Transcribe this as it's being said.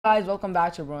Guys, welcome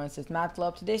back to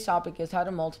BroandSisMathClub. Today's topic is how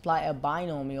to multiply a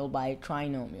binomial by a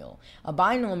trinomial. A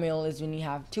binomial is when you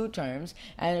have two terms,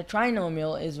 and a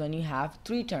trinomial is when you have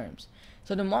three terms.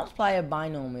 So to multiply a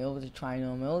binomial with a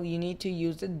trinomial, you need to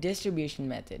use the distribution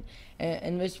method,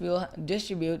 in which we'll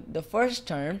distribute the first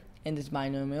term in this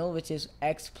binomial, which is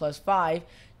x plus 5,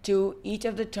 to each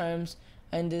of the terms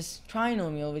in this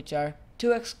trinomial, which are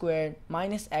 2x squared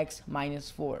minus x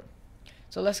minus 4.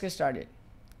 So let's get started.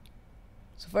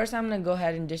 So first I'm going to go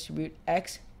ahead and distribute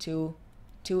x to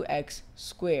 2x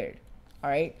squared.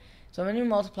 Alright, so when we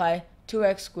multiply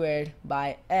 2x squared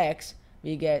by x,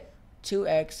 we get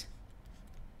 2x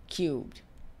cubed.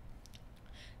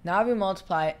 Now we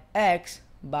multiply x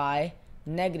by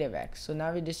negative x. So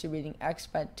now we're distributing x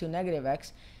to negative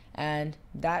x, and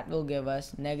that will give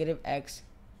us negative x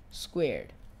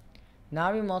squared.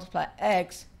 Now we multiply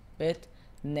x with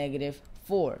negative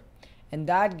 4, and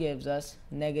that gives us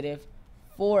negative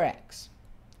 4x.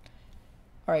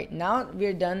 Alright, now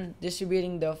we're done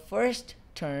distributing the first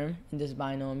term in this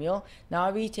binomial. Now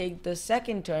we take the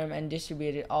second term and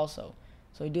distribute it also.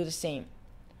 So we do the same.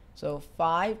 So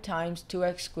 5 times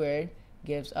 2x squared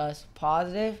gives us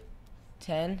positive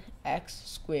 10x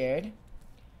squared.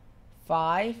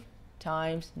 5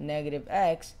 times negative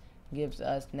x gives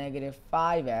us negative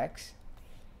 5x.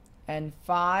 And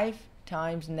 5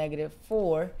 times negative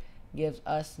 4 gives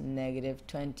us negative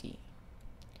 20.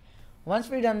 Once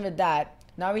we're done with that,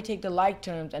 now we take the like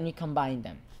terms and we combine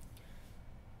them.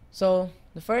 So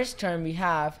the first term we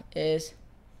have is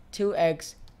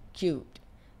 2x cubed.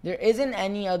 There isn't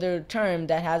any other term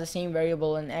that has the same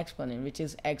variable and exponent, which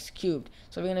is x cubed.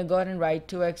 So we're going to go ahead and write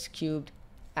 2x cubed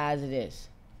as it is.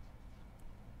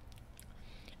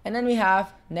 And then we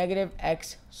have negative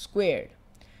x squared.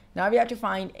 Now we have to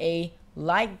find a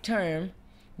like term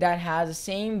that has the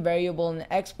same variable and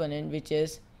exponent, which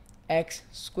is x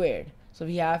squared. So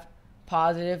we have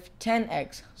positive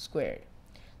 10x squared.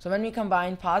 So when we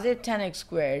combine positive 10x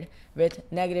squared with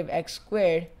negative x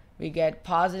squared, we get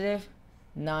positive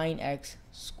 9x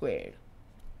squared.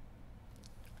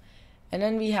 And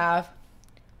then we have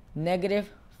negative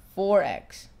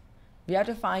 4x. We have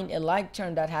to find a like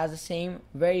term that has the same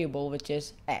variable, which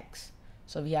is x.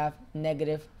 So we have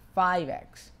negative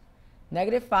 5x.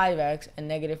 Negative 5x and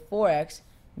negative 4x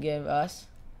give us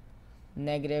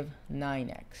negative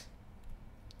 9x.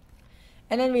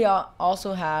 And then we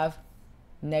also have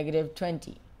negative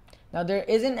 20. Now there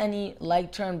isn't any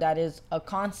like term that is a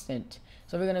constant,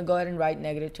 so we're going to go ahead and write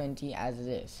negative 20 as it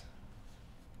is.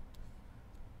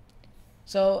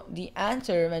 So the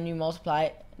answer when we multiply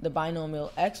the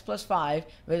binomial x plus 5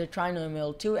 with the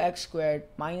trinomial 2x squared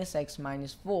minus x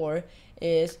minus 4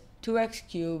 is 2x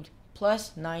cubed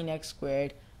plus 9x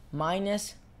squared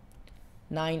minus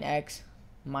 9x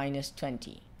minus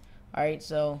 20. Alright,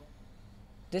 so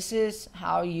this is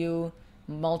how you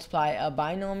multiply a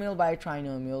binomial by a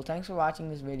trinomial. Thanks for watching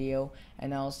this video,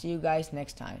 and I'll see you guys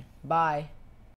next time. Bye.